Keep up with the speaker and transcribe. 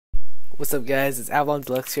What's up guys, it's Avalon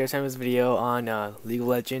Deluxe here. Time this video on League of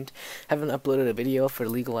Legends. Haven't uploaded a video for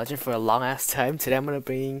League of Legends for a long ass time. Today I'm gonna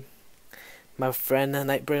bring my friend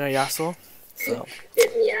NightBringer Yasuo. So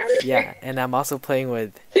yeah, and I'm also playing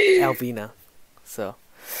with Elvina. So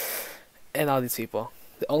and all these people.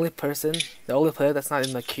 The only player that's not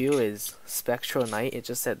in the queue is Spectral Knight. It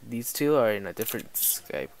just said these two are in a different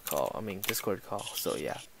Skype call. Discord call. So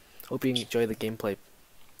yeah. Hope you enjoy the gameplay.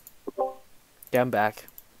 Yeah, I'm back.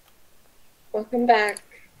 Welcome back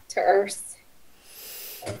to Earth.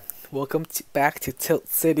 Welcome back to Tilt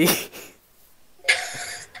City.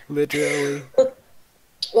 Literally.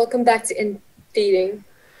 Welcome back to feeding.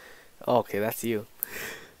 Oh, okay, that's you.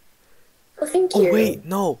 Oh, thank you. Oh wait,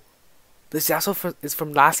 no. This Yasuo is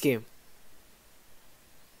from last game.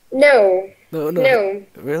 No. No.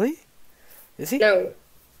 Really? Is he? No.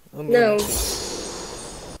 Oh, no.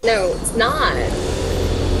 No, it's not.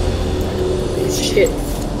 Shit.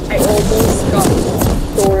 I almost got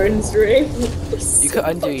Thorn's ring. You could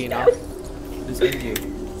undo, you know. Just undo.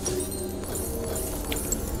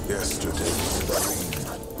 Yesterday was a dream.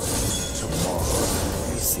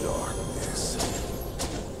 Tomorrow is darkness.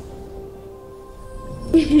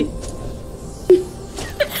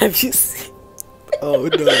 Have you seen? Oh no.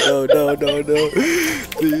 Dude.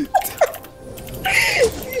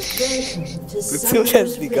 The two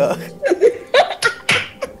has begun.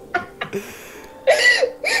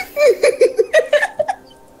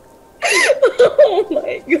 Oh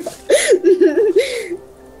my god.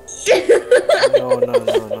 No.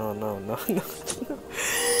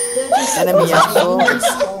 Enemy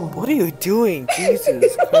Yasuo. What are you doing?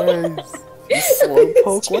 Jesus Christ. You slow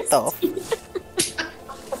poke? What the f?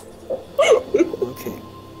 Okay.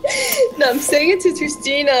 No, I'm saying it to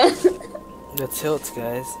Tristina. The tilt,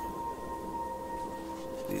 guys.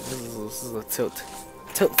 This is a tilt.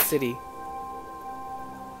 Tilt City.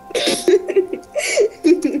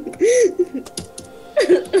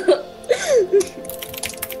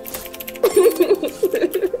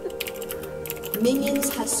 Minions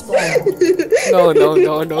have spawned. No.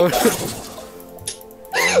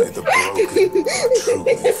 Only the broken are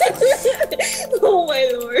truly free. Oh my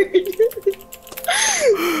lord.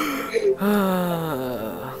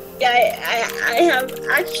 Yeah, I have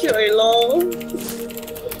actually lol.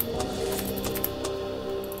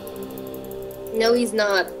 No, he's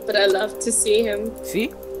not, but I love to see him. See?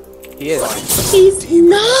 He is. He's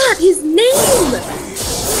not! His name!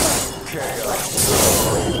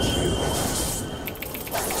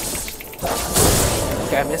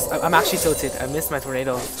 Okay, I'm actually tilted. I missed my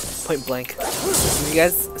tornado. Point blank. You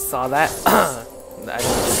guys saw that? You guys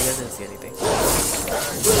didn't see anything.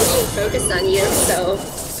 Focus on yourself.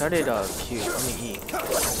 Started Q. E.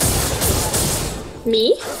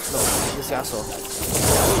 Me? No, this Yasuo.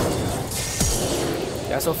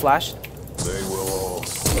 Yasuo flashed. They will all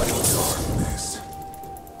see darkness.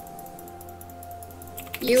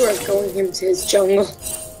 You are going into his jungle.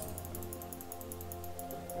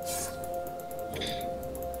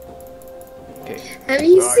 Okay. Have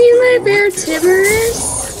you seen my bear Tibbers?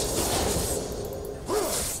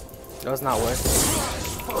 That was not worth it.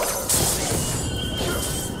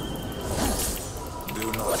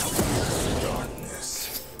 Do not fear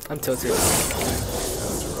darkness. I'm tilted.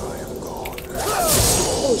 After I am gone.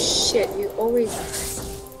 Oh shit, you always are.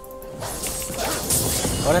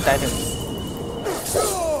 I wanna dive him.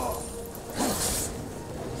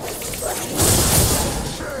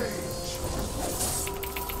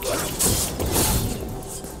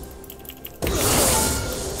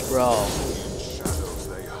 Bro. Shadows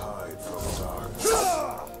they hide from darkness.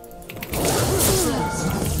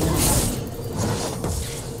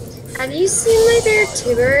 Have you seen my bear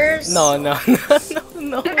Tibbers? No.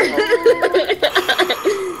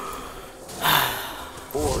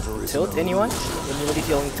 Order is Tilt known. anyone? Anybody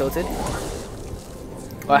feeling tilted?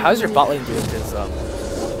 Oh, how's your bot lane doing? Cause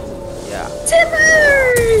yeah.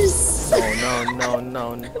 Tibbers!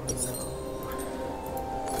 No.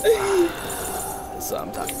 That's what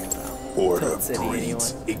I'm talking about. Order Tilt City,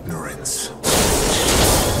 breeds anyone? ignorance.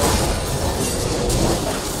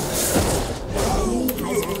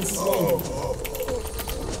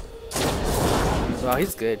 Wow,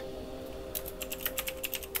 he's good.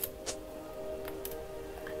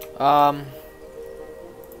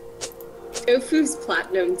 Tofu's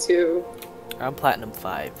platinum too. I'm platinum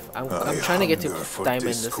 5. I'm trying to get to hunger for diamond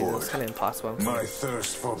this season. discord. It's kind of impossible. My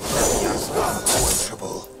thirst for blood is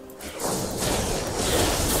unquenchable.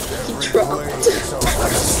 Dropped.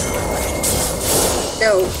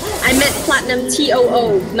 No, I meant platinum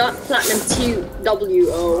TOO, not platinum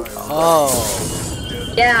TWO. Oh.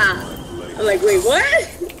 Yeah. I'm like, wait, what?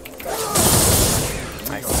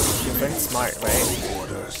 Nice. friend's smart, right?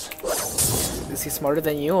 Orders. Is he smarter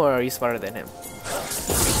than you, or are you smarter than him?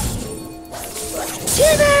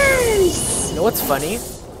 Tibbers! You know what's funny?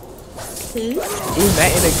 We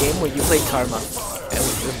met in a game where you played Karma and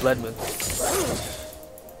with Blood Moon.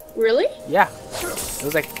 Really? Yeah, it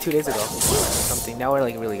was like 2 days ago or something. Now we're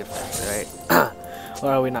like really good friends, right? Or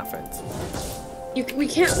are we not friends? We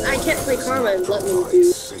can't. I can't play Karma and Blood Moon,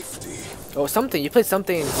 dude. Safety. Oh, something. You played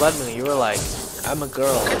something in Blood Moon. You were like, I'm a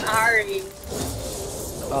girl. I'm Ari.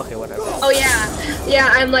 Okay, whatever. Oh yeah, yeah.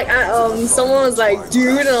 I'm like, someone was like,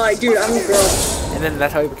 dude, and I'm like, dude, I'm a girl. And then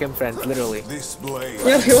that's how we became friends, literally. This blade.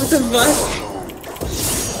 Yeah, what the fuck?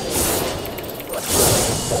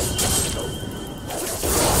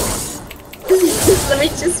 Let me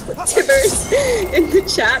just put Tibbers in the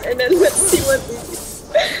chat and then let's see what.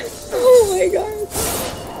 Oh my god.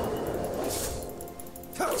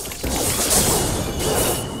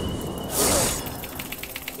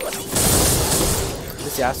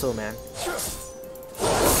 This Yasuo, man.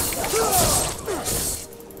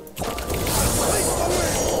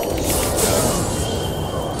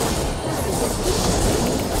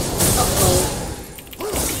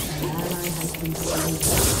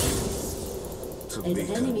 An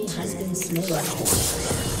enemy has been slain.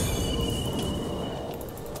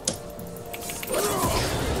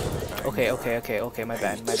 Okay, my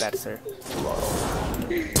bad, sir.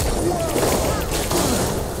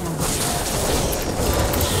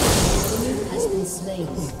 Enemy has been slain.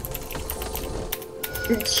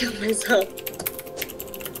 Kill myself.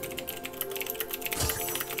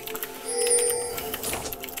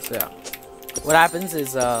 So yeah, what happens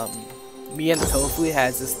is me and Tofu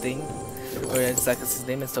has this thing where it's like his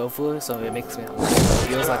name is Tofu, so it makes me it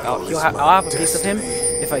feels like I'll have a piece of him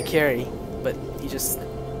if I carry, but he just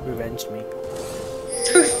revenged me.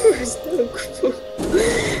 Tofu is so cool.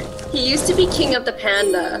 He used to be king of the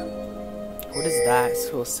panda. What is that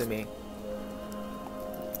supposed to mean?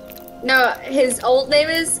 No, his old name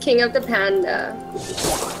is King of the Panda.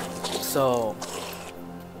 So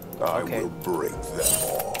I Okay. will break them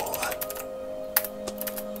all.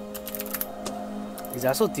 is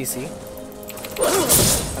that so DC?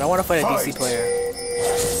 I don't want to fight a DC player.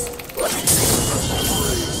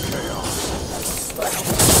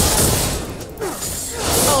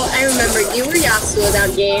 Oh, I remember you were Yasuo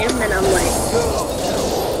that game, and I'm like,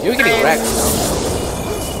 You were getting wrecked.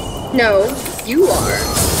 no, you are.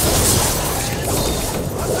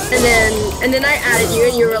 And then I added you,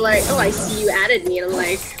 and you were like, oh, I see you added me, and I'm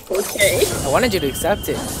like, okay. I wanted you to accept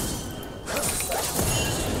it.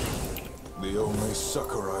 The only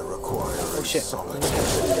succor I require Oh is shit. solid.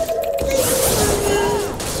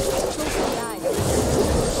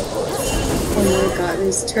 Oh my god,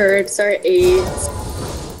 these turrets are AIDS.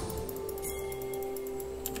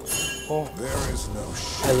 Oh, There is no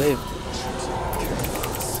I lived.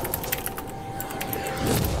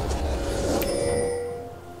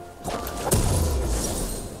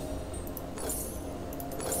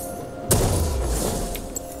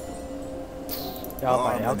 Yeah,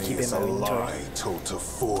 I'll keep it in my a inventory. lie told to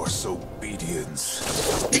force obedience.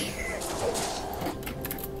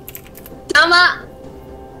 Tama!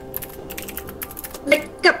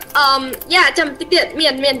 Yeah, jump ticket,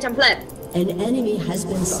 mian, jump left. An enemy has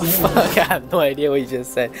been slain. I have no idea what you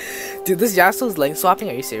just said. Dude, this Yasuo's lane swapping,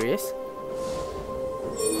 are you serious?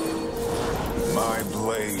 My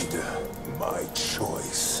blade, my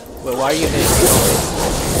choice. Wait, why are you hitting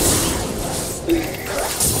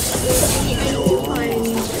I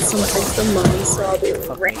need to find some money, so I'll be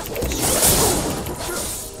right.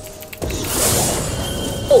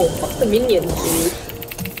 Oh, fuck the minions, dude.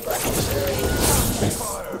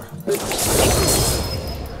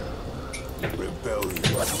 Rebellion.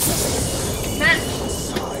 Matt,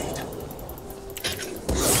 Side.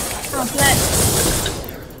 complet.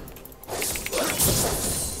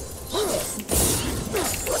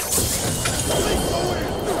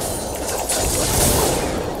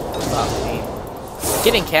 Fuck me.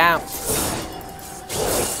 Getting camped.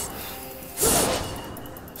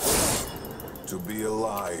 To be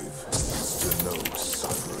alive is to know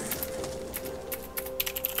suffering.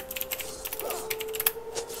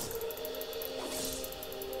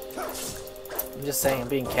 I'm just saying, I'm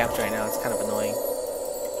being camped right now. It's kind of annoying.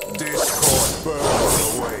 Discord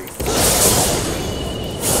burns away.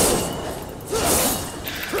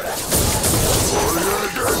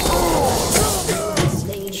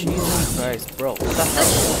 Jesus Christ, bro. What the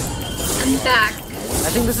hell? I'm back. I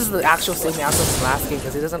think this is the actual same Yasuo from last game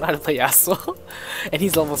because he doesn't know how to play Yasuo. And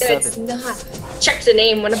he's level It's 7. not. Check the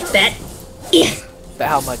name, wanna bet? Yeah. Bet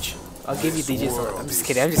how much? I'll give you DJs. I'm just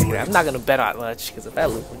kidding. I'm not gonna bet on much because if I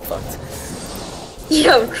lose, I'm fucked.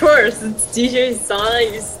 Yeah, of course. It's DJ Sana,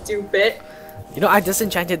 you stupid. You know, I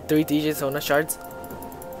disenchanted 3 DJ Sona shards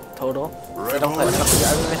total. I don't play. I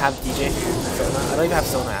don't even have DJ Sona. I don't even have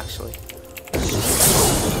Sona actually.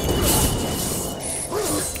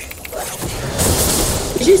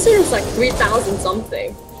 DJ Sona's like 3,000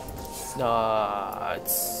 something.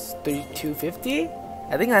 It's 3250.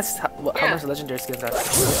 I think that's how much legendary skins are.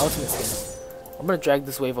 Ultimate skins. I'm gonna drag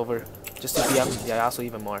this wave over just to BM Yasuo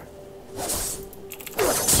even more. I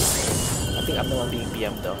think I'm the one being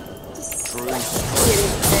BM though.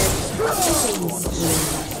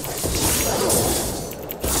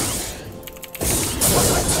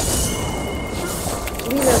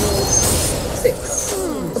 Level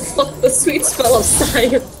 6. Fuck the sweet smell of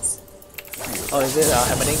science. Oh, is it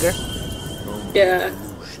Hemmeninger? Yeah.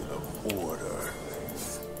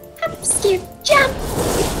 I'm scared. Jump!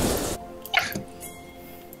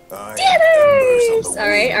 Tibbers!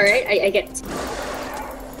 Alright, I get it.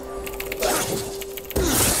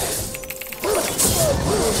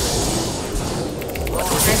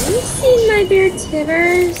 Have you seen my bear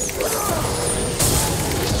Tibbers?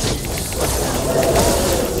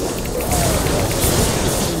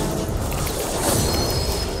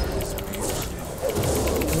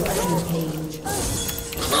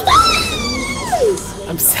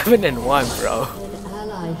 I'm 7-1, bro. An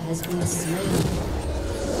ally has been slain.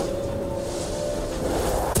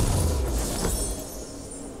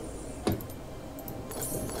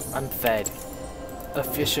 I'm fed.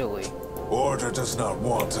 Officially. Order does not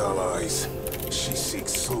want allies. She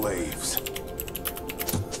seeks slaves.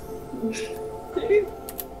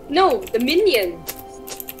 No, the minion.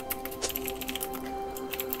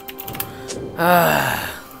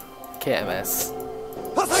 KMS.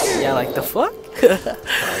 Yeah, like the fuck?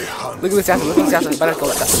 Look at this Yasuo, look at this Yasuo, better go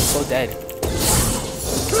dead.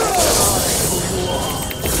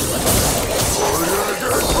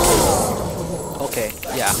 Okay,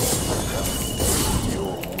 yeah.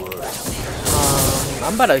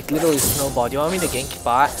 I'm about to literally snowball. Do you want me to gank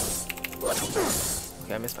bot?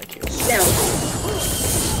 Okay, I missed my Q. No.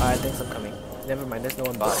 Alright, thanks, I'm coming. Never mind, there's no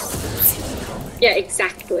one bot. Yeah,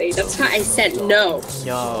 exactly. That's why I said no.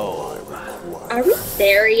 No. Are we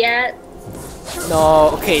there yet?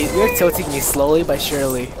 No, okay, you're tilting me slowly but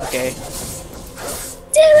surely, okay?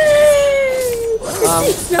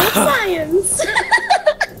 It's no science.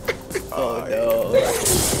 Oh no.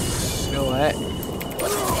 You know what?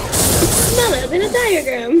 Smell it in a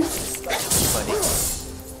diagram. Funny.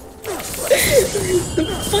 What the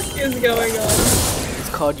fuck is going on?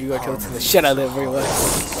 It's called you are tilting the shit out of everyone.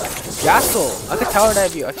 Yasuo! I could tower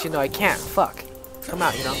dive you. Actually, no, I can't. Fuck. Come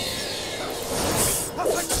out, you know?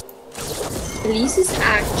 Elise is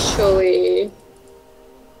actually...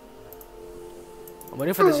 I'm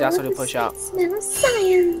waiting for this Yasuo to push out. Smell of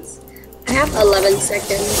science. I have 11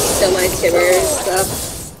 seconds till my Tibbers stuff.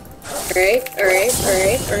 Alright.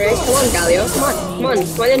 Come on, Galio. Come on in,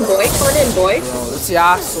 boy. Come on in, boy. Bro, this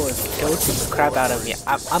Yasuo is tilting the crap out of me.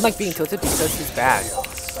 I'm like being tilted because he's bad.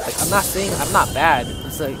 Like, I'm not saying I'm not bad.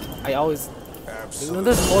 It's like, I always... You know,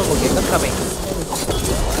 there's horrible games. I'm coming.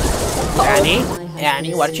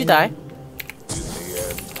 Annie, why did you die?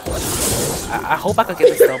 I hope I could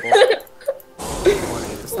get this double.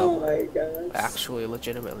 Oh my god. I actually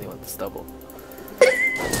legitimately want this double.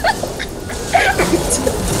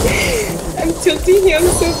 I'm tilting him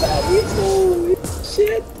so badly. Holy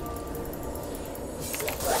shit.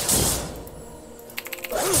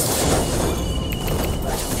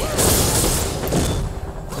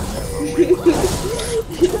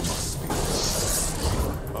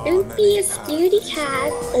 Don't be a scaredy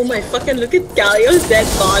cat. Oh my fucking, look at Galio's dead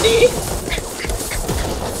body.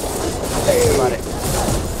 Think about it.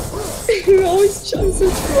 He always jumps so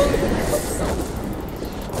strong.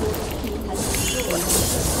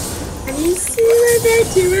 Have you seen my bear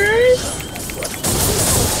Tibbers?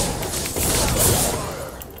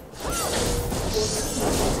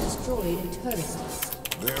 Destroyed a turret.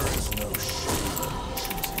 There is no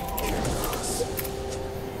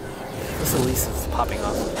This Elise is popping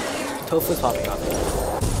off. Tofu's popping off.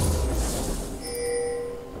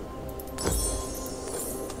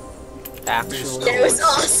 Actually. That was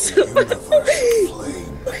awesome.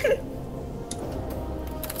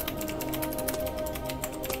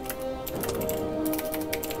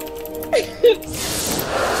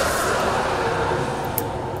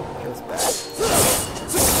 Feels bad.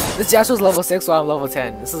 This Yasuo's level 6 while I'm level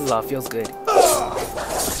 10. This is feels good.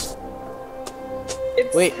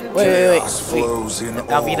 Wait.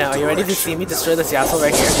 Elvina, are you ready to see me destroy this Yasuo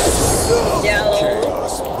right here? Yeah.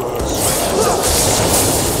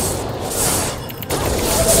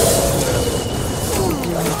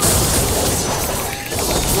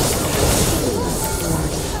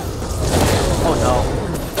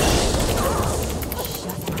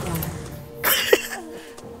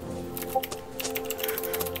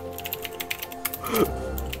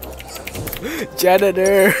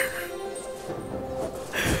 Janitor!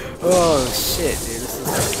 Oh shit, dude, this is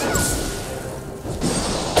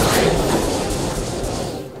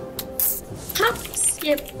Hop,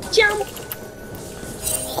 skip, jump.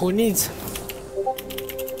 who needs?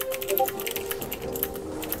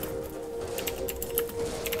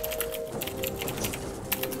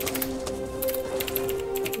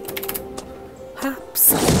 Hops,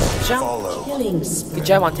 jump. Follow. Killing spree. Good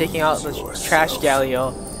job on taking out the trash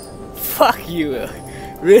Galio. Fuck you,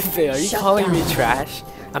 Rithy. Are you Shut calling me down. trash?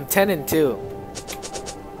 I'm 10 and 2.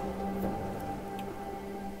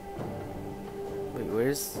 Wait,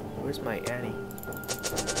 where's my Annie?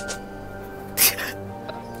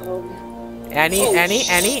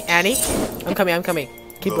 Annie. I'm coming.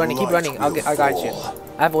 Keep running. I got you.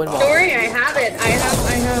 I have a windwall. Don't worry, I have it. I have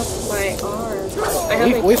my arm. I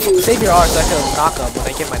have my Wait, fuse. save your R so I can knock up when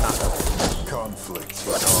I get my knockup. Conflict.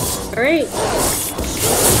 Alright.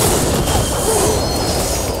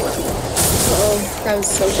 Oh, that was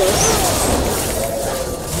so close.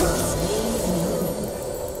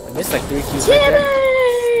 I missed like 3 Qs right there.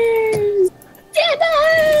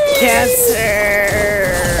 Tibbers!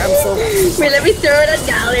 Cancer! I'm so. Wait, let me throw it at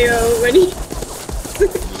Galio when he...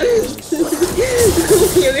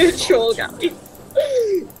 You're gonna troll Galio.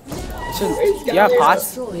 Yeah, pots.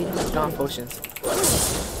 Destroyed. Not potions.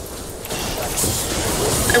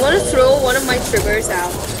 I want to throw one of my triggers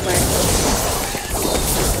out. But...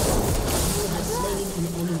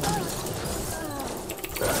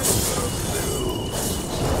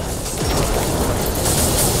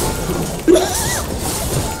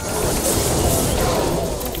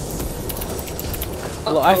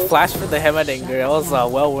 Well, I flashed for the Hemadinger. It was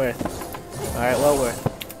well worth. Alright, well worth.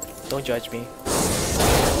 Don't judge me.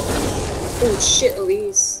 Oh shit,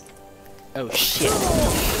 Elise. Oh shit.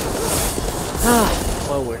 Ah,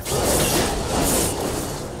 well worth.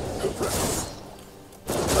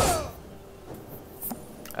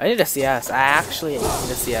 I need a CS. I actually need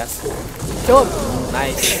a CS. Kill him!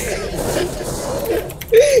 Nice.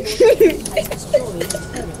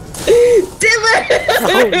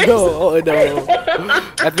 Oh no, oh no.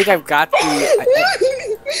 I think I've got the...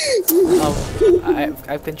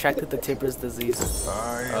 I've contracted the Tibbers disease.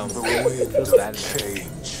 I am the wind feels of bad.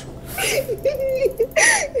 change.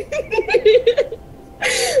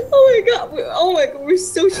 Oh my god, we're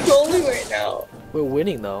so trolling right now. We're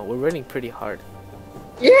winning though. We're winning pretty hard.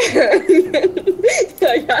 Yeah.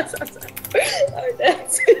 Yes,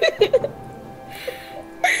 that's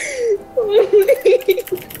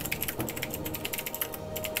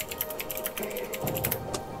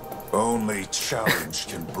Only challenge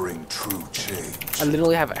can bring true change. I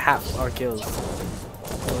literally have half our kills.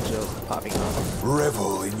 No joke, popping off.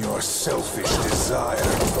 Revel in your selfish desire.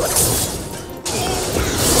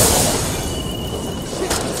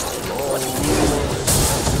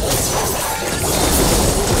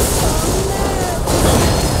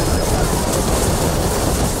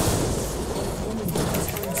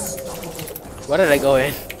 Why did I go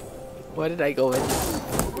in? Why did I go in?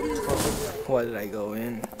 Why did I go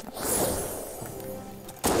in?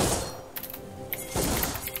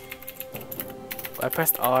 I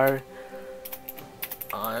pressed R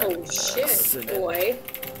on oh shit, accident. boy.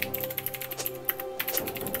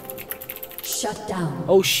 Shut down.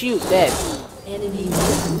 Oh shoot, dead. Enemy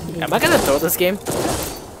rampage. Am I gonna throw this game? Down.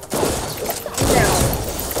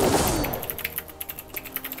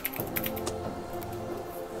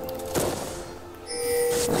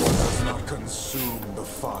 Does not consume the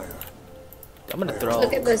fire. I'm gonna throw.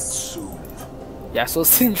 Look at this. Consume. Yasuo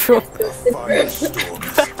syndrome. Firestorm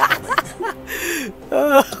is coming.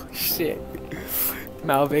 Oh shit.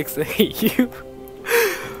 Malvix, I hate you.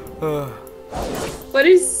 What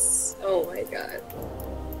is... Oh my god.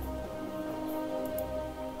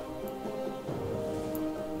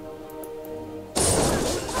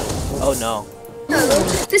 Oh no.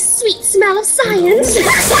 Oh, the sweet smell of science.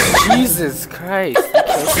 Jesus Christ. You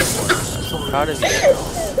killed someone. I'm so proud of you.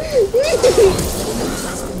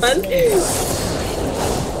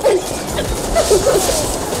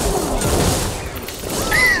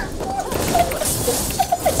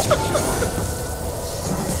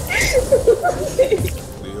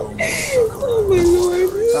 The only Oh my lord.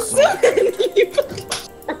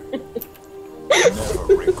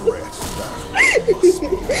 never regret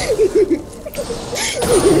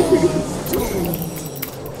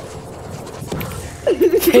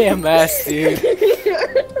KMS, dude.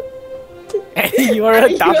 And you're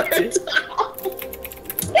adopted.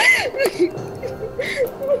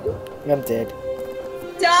 I'm dead.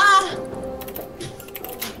 Da!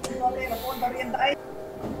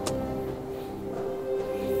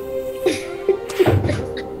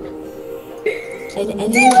 An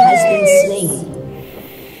enemy has been slain.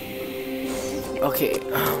 Okay,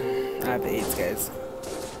 I have AIDS, guys.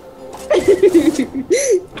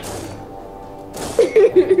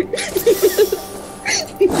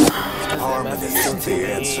 Harmony is the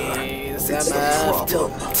answer. It's the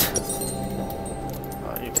problem.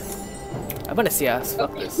 I'm gonna see us.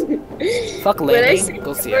 Fuck this. Fuck When I landing. say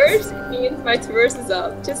Go see Tibbers, us. it means my Tibbers is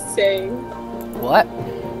up. Just saying. What?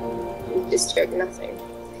 Just joke, nothing.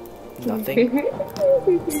 Nothing.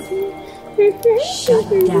 Shut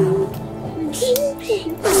down. I'm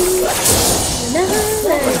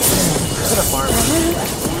gonna farm.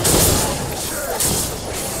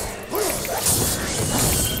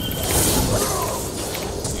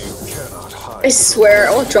 You cannot hide. I swear,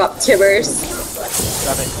 I will drop Tibbers.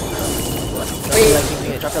 Drop it.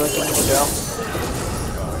 Wait. Drop it like you mean it, girl.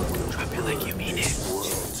 Drop it like you mean it.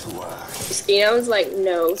 Christina was like,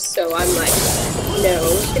 no, so I'm like, no.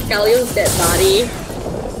 Galio's dead body.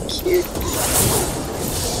 Cute.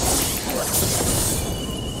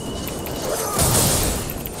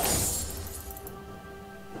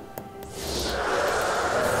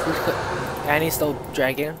 Annie's still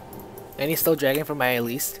dragging. Annie's still dragging for my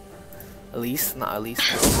Elise. Elise? Not Elise.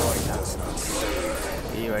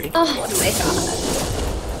 Are you ready? Oh my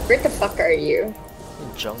god. Where the fuck are you?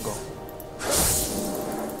 Jungle.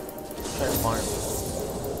 Try to farm.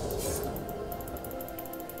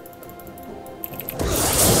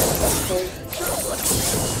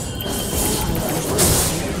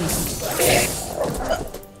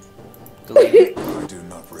 Delete. I do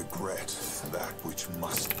not regret that which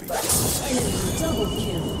must be done. Double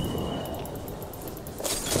kill.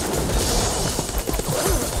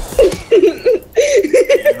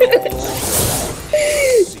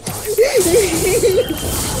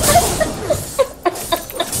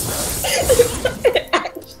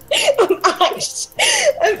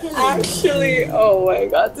 I'm actually, oh my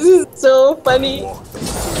god, this is so funny.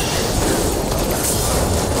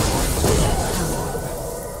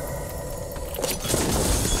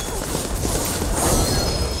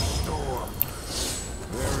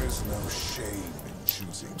 There is no shame in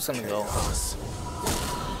choosing Something go. chaos.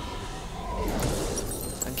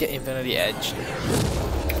 And get Infinity Edge.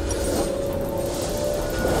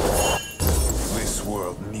 This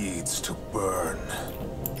world needs to burn.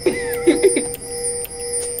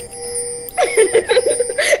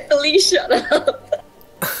 Elise, shut up.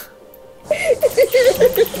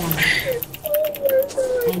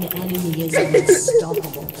 An enemy is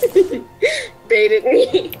unstoppable. Baited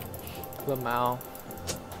me. LMAO.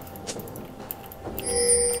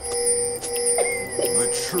 The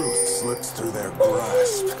truth slips through their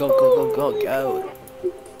grasp. Go, go, go, go, go.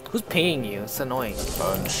 Who's paying you? It's annoying.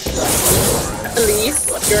 Elise,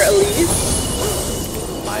 you're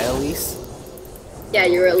Elise. My Elise? Yeah,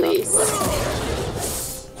 you're Elise.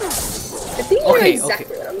 I think you're Okay,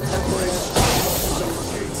 exactly what I'm talking about.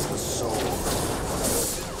 Suffocates the soul.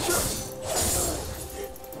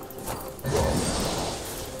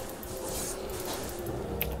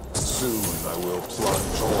 Soon I will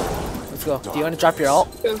plunge all. Let's go. Do you want to drop your ult?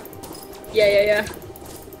 Yeah.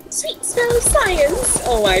 Sweet smell of science.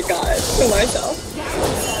 Oh my god, to myself.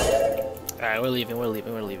 Alright, we're leaving, we're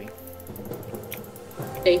leaving, we're leaving.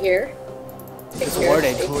 Stay here. Stay It's here,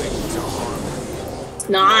 warded. stay here. It's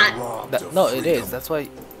not. No, it is. That's why.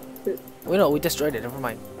 Wait, no, we destroyed it. Never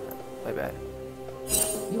mind. My bad.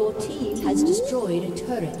 Your team has destroyed a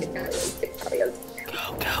turret.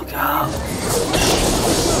 Go, go, go.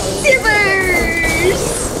 Tibbers!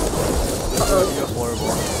 You're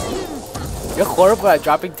horrible. You're horrible at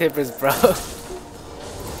dropping Tibbers, bro.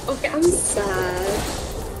 Okay, I'm sad.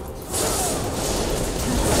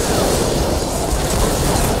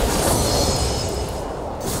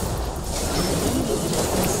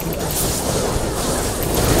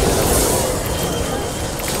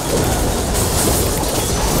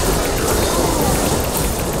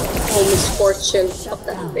 Oh, misfortune of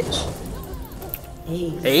that bitch.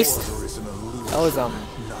 Ace? That was,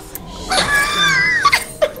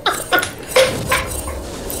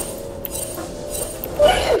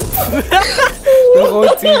 the whole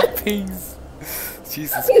team pings.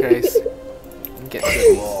 Jesus Christ. Get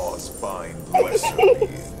it. Laws bind lesser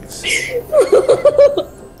beings.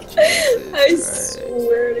 I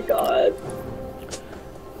swear to God.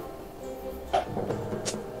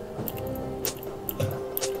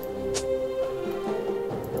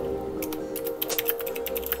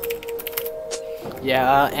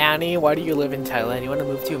 Yeah, Annie, why do you live in Thailand? You want to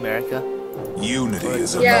move to America? Unity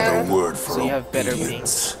is Yeah. another word for So you have better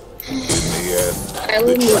obedience. In the end, I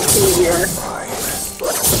will move to New York. fine.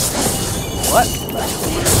 What?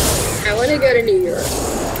 I want to go to New York.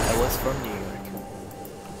 I was from New York.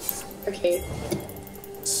 Okay.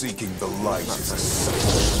 Seeking the light is a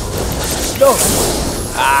sin. No!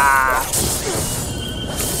 Ah!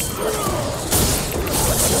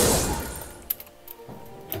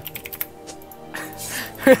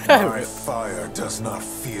 My fire does not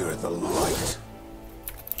fear the light.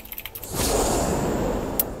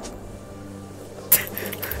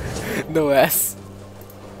 No S.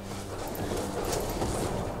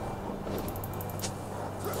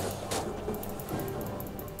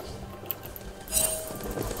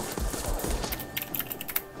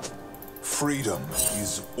 Freedom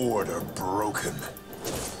is order broken.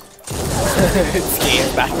 It's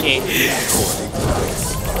game back game.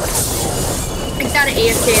 I got an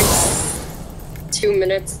AFK in 2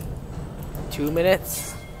 minutes. 2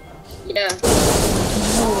 minutes? Yeah.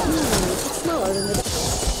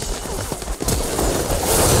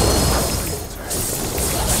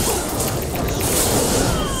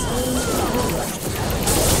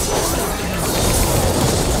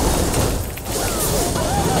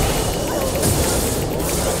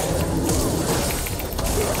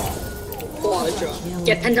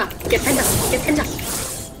 Get Penta! Get Penta! Get Penta!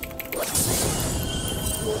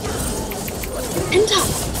 Penta!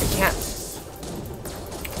 I can't.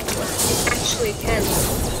 Actually can.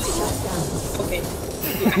 Okay.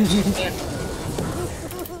 You actually can.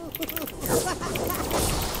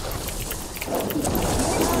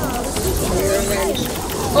 Revenge.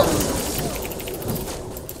 Oh!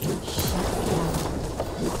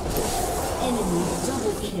 Enemy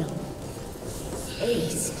double kill.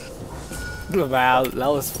 Ace. Wow, that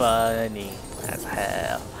was funny as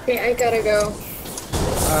hell. Okay, I gotta go.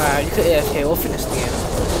 Alright, you could AFK, we'll finish the game.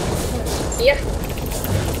 Yeah.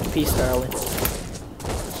 Peace, darling.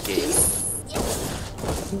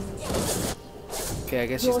 Okay, I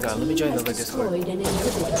guess she's gone. Let me join the other Discord. Alright,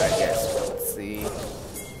 guys. Let's see.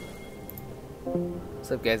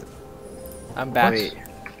 What's up, guys? I'm back. Wait.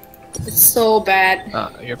 It's so bad.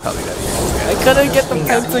 You're probably dead. I couldn't get the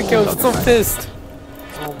PentaKill. I'm so pissed.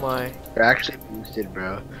 Oh my. You're actually boosted,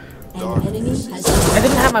 bro. An enemy has I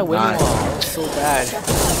didn't have my winning Nice. wall. It was so bad.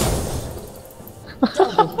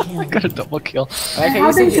 double kill. I got a double kill.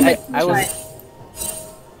 I was.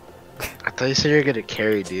 I thought you said you were gonna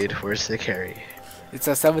carry, dude. Where's the carry? It's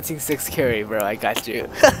a 17-6 carry, bro. I got you.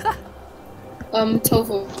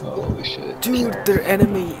 Tofu. Oh shit. Dude, their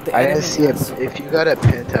enemy. The I enemy didn't see it. has- If you got a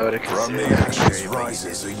Penta, I would have From the considered that ashes carry. but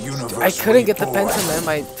rises a universe. I couldn't get the Penta,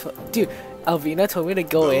 man. Dude, Elvina told me to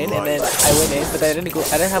go in, and then I went in, but I didn't go.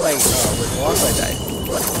 I didn't have my wall, so I died.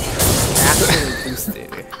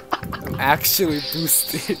 I'm actually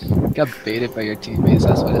boosted. Got baited by your teammates.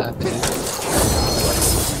 That's what happened.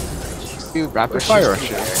 Dude, rapid fire.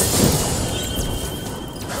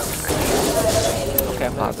 Okay,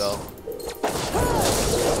 I'm gonna go.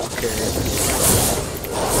 Okay.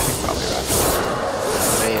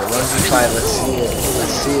 Hey, 1v5. Let's see it.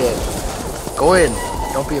 Let's see it. Go in.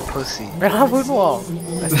 Don't be a pussy. I don't have wind wall. I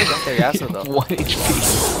still got their Yasuo though. 1 HP.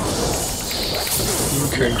 You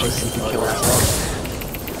encourage pussy to kill yourself.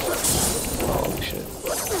 Oh shit.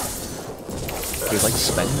 He's like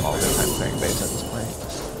spending all their time playing base at this point.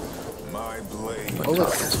 My blade. Oh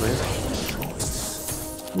look, this way.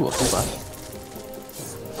 Ooh, a full buff.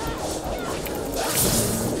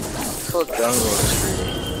 So jungle is free.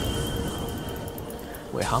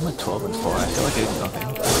 Wait, how am I 12 and 4? I feel like I did nothing.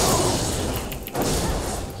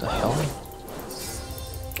 The hell?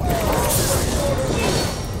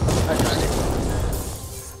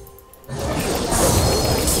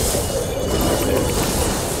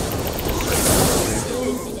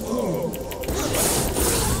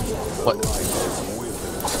 What?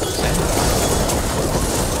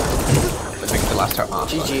 Let's make the last turn off.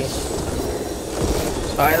 GG.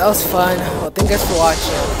 Alright, that was fun. Well, thank you guys for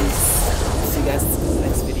watching. Peace. See you guys in the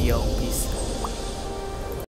next video. Peace.